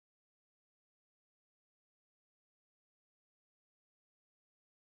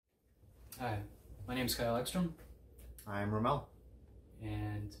Hi, my name is Ekstrom, I'm Ramel.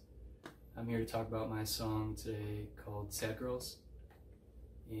 and I'm here to talk about my song today called Sad Girls.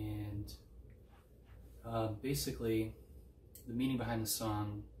 And basically, the meaning behind the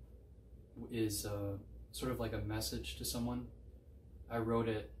song is sort of like a message to someone. I wrote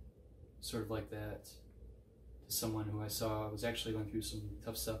it sort of like that to someone who I saw was actually going through some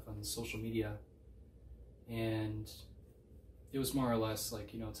tough stuff on social media, and it was more or less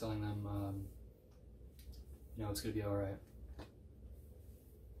like, telling them, it's gonna be all right.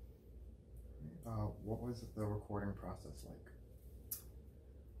 What was the recording process like?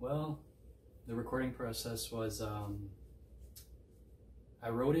 Well, the recording process was, I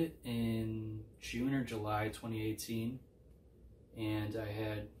wrote it in June or July 2018, and I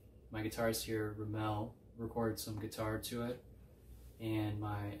had my guitarist here, Ramel, record some guitar to it, and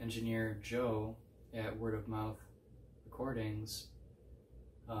my engineer, Joe, at Word of Mouth Recordings,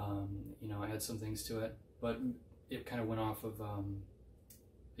 add some things to it, but it kind of went off of,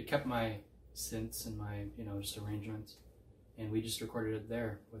 it kept my synths and my, just arrangements, and we just recorded it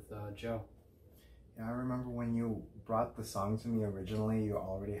there with Joe. Yeah, I remember when you brought the song to me originally, you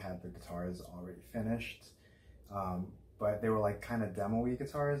already had the guitars already finished, but they were like kind of demo-y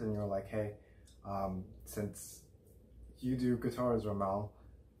guitars, and you were like, hey, since you do guitars, Ramel,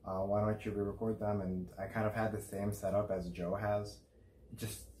 why don't you re-record them? And I kind of had the same setup as Joe has,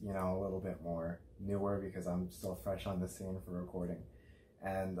 just, a little bit more newer because I'm still fresh on the scene for recording.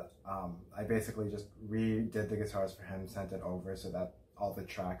 And I basically just redid the guitars for him, sent it over so that all the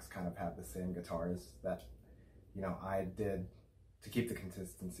tracks kind of have the same guitars that, I did to keep the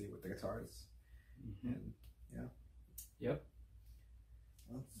consistency with the guitars. Mm-hmm. And, yeah. Yep.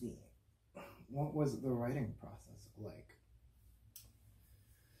 Let's see. What was the writing process like?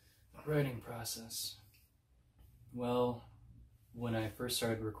 Writing process. Well, when I first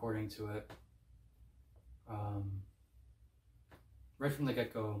started recording to it, right from the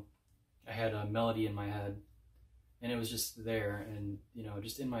get-go, I had a melody in my head, and it was just there and,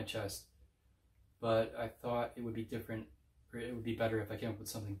 just in my chest. But I thought it would be different, or it would be better if I came up with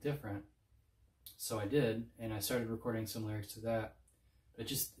something different. So I did, and I started recording some lyrics to that. But it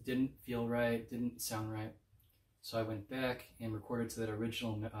just didn't feel right, didn't sound right. So I went back and recorded to that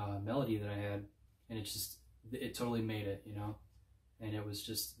original melody that I had, and it totally made it, and it was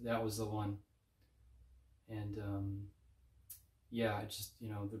just, that was the one. And yeah, I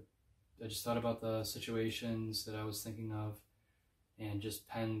just thought about the situations that I was thinking of, and just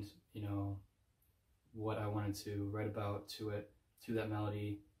penned, what I wanted to write about to it, to that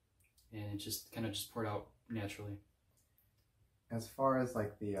melody, and it just kind of just poured out naturally. As far as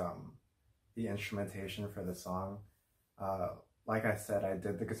like the instrumentation for the song, like I said, I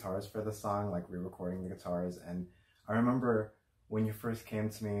did the guitars for the song, like re-recording the guitars, and I remember when you first came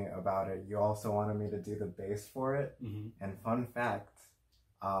to me about it, you also wanted me to do the bass for it. Mm-hmm. And fun fact,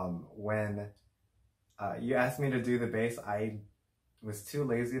 when you asked me to do the bass, I was too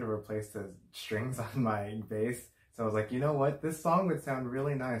lazy to replace the strings on my bass, so I was like, you know what, this song would sound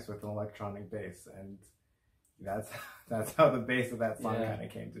really nice with an electronic bass, and that's how the bass of that song kind of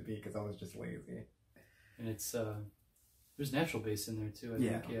came to be, because I was just lazy. And it's there's natural bass in there too, I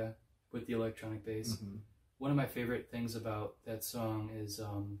think, with the electronic bass. Mm-hmm. One of my favorite things about that song is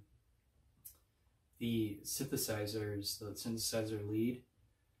the synthesizers, the synthesizer lead.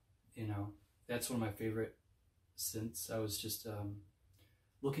 That's one of my favorite synths. I was just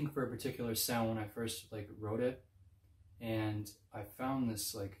looking for a particular sound when I first wrote it, and I found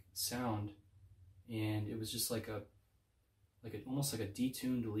this sound, and it was just almost like a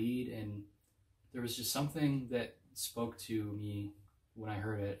detuned lead, and there was just something that spoke to me when I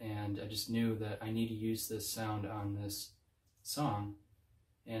heard it, and I just knew that I need to use this sound on this song,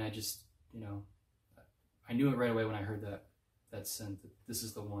 and I just, I knew it right away when I heard that synth, that this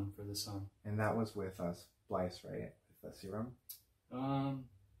is the one for this song. And that was with Splice, right? With Serum?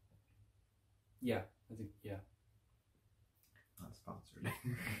 Yeah, I think, yeah. Not sponsored.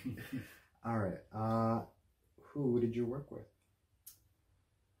 All right. Who did you work with?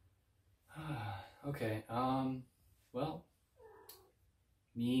 Okay. Well,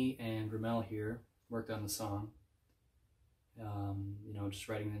 me and Ramel here worked on the song. Just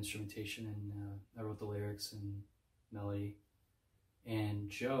writing the instrumentation, and I wrote the lyrics and melody. And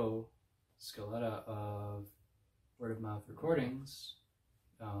Joe Scaletta of Word of Mouth Recordings,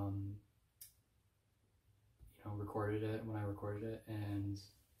 recorded it when I recorded it, and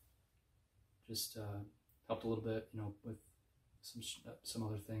just helped a little bit, with some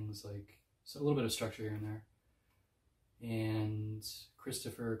other things, a little bit of structure here and there. And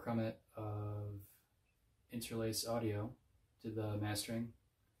Christopher Crummett of Interlace Audio did the mastering,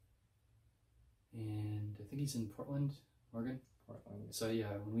 and I think he's in Portland, Oregon. Portland. So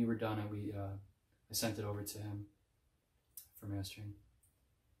yeah, when we were done, I sent it over to him for mastering.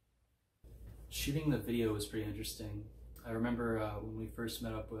 Shooting the video was pretty interesting. I remember when we first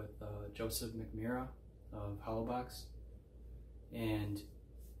met up with Joseph McMira of Hollowbox, and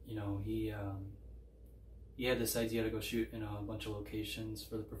you know, he had this idea to go shoot in a bunch of locations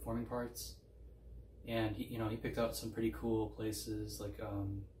for the performing parts, and he picked out some pretty cool places. Like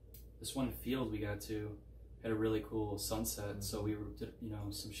this one field we got to had a really cool sunset, so we did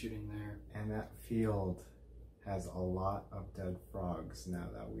some shooting there. And that field has a lot of dead frogs now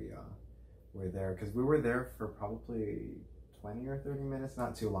that we're there, because we were there for probably 20 or 30 minutes,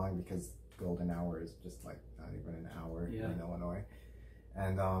 not too long, because golden hour is just like not even an hour in Illinois.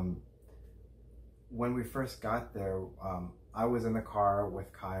 And when we first got there, I was in the car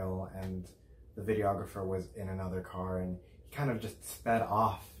with Kyle, and the videographer was in another car, and he kind of just sped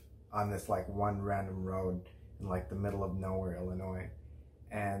off on this like one random road in like the middle of nowhere, Illinois.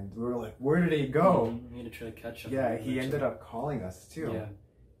 And we were like, where did he go? We had to try to catch him. Yeah, he ended up calling us too. Yeah.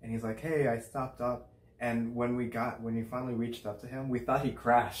 And he's like, hey, I stopped up. And when we finally reached up to him, we thought he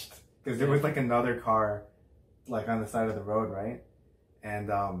crashed, because there was like another car like on the side of the road, right? And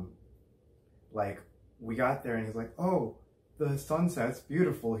like we got there and he's like, oh, the sunset's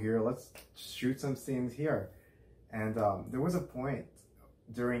beautiful here, let's shoot some scenes here. And there was a point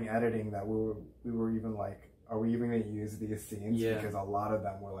during editing that we were even like, are we even going to use these scenes? Yeah. Because a lot of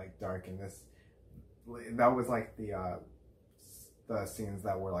them were like dark, and that was like the scenes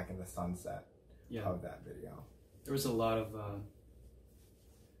that were like in the sunset of that video. There was a lot of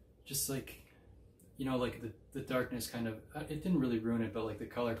just like, like the darkness kind of, it didn't really ruin it, but like the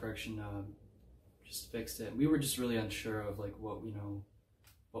color correction just fixed it. We were just really unsure of like what we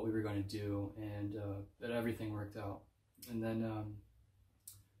were going to do, and but everything worked out. And then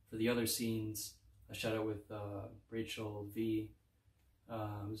for the other scenes, I shot it with Rachel V,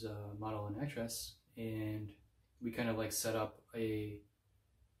 who's a model and actress, and we kind of like set up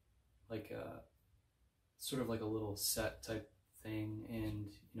sort of like a little set type thing,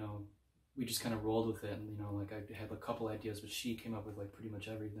 and we just kind of rolled with it. And like I had a couple ideas, but she came up with like pretty much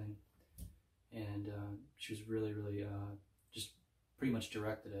everything, and she was really just pretty much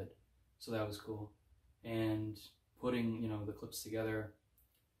directed it, so that was cool. And putting the clips together,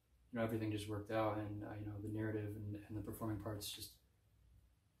 everything just worked out, and the narrative and the performing parts just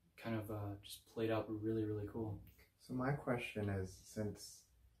kind of just played out really cool. So my question is, since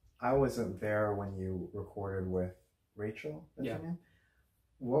I wasn't there when you recorded with Rachel, that's her name,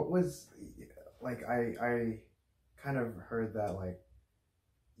 what was, like, I kind of heard that like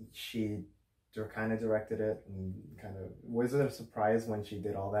she kind of directed it, and kind of, was it a surprise when she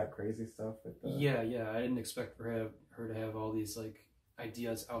did all that crazy stuff with the... Yeah, I didn't expect her to have all these like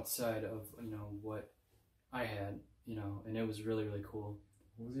ideas outside of what I had, and it was really cool.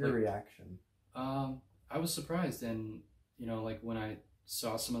 What was your reaction? I was surprised, and like when I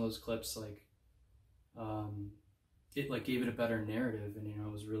saw some of those clips, like it like gave it a better narrative, and it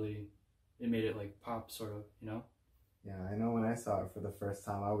was really, it made it like pop, sort of, Yeah, I know when I saw it for the first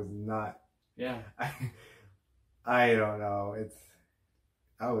time, I was not... Yeah. I don't know. It's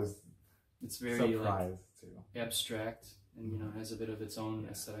very surprised like too. Abstract, and has a bit of its own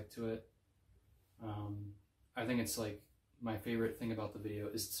aesthetic to it. I think it's like my favorite thing about the video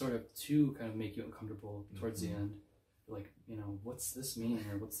is sort of to kind of make you uncomfortable towards the end. Like, what's this mean,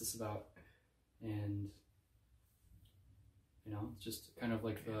 or what's this about? And it's just kind of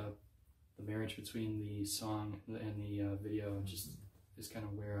like the marriage between the song and the video just is kind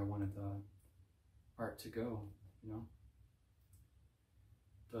of where I wanted the art to go,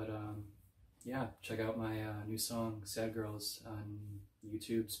 But yeah, check out my new song Sad Girls on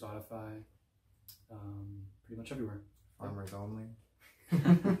YouTube, Spotify, pretty much everywhere. Farmers only.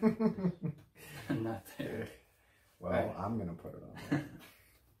 Not there. Well, I'm gonna put it on there.